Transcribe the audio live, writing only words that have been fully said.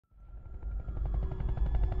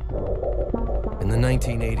In the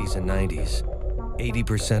 1980s and 90s,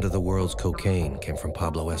 80% of the world's cocaine came from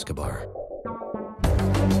Pablo Escobar.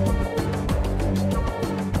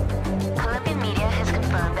 Colombian media has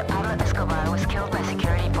confirmed that Pablo Escobar was killed by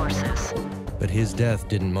security forces. But his death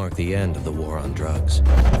didn't mark the end of the war on drugs.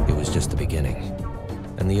 It was just the beginning.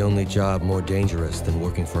 And the only job more dangerous than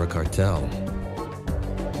working for a cartel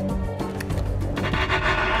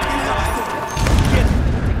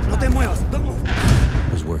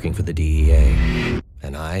was working for the DEA.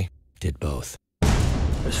 And I did both.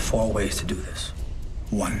 There's 4 ways to do this.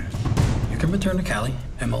 1, you can return to Cali,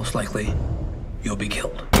 and most likely, you'll be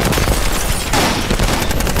killed.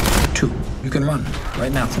 2, you can run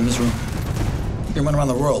right now from this room. You can run around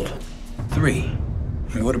the world. 3,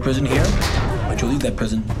 you go to prison here, but you'll leave that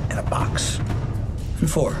prison in a box. And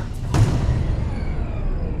 4,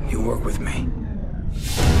 you work with me.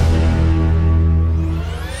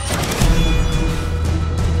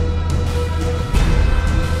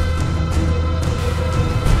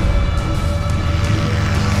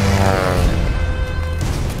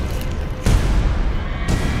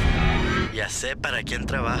 Ya sé para quién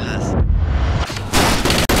trabajas.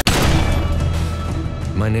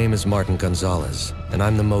 My name is Martin Gonzalez, and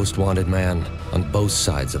I'm the most wanted man on both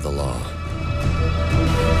sides of the law.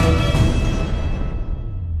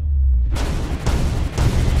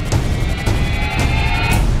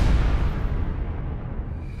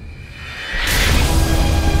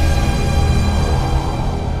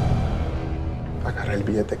 Agarra el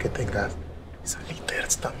billete que tengas y salite de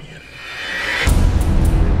esta mierda.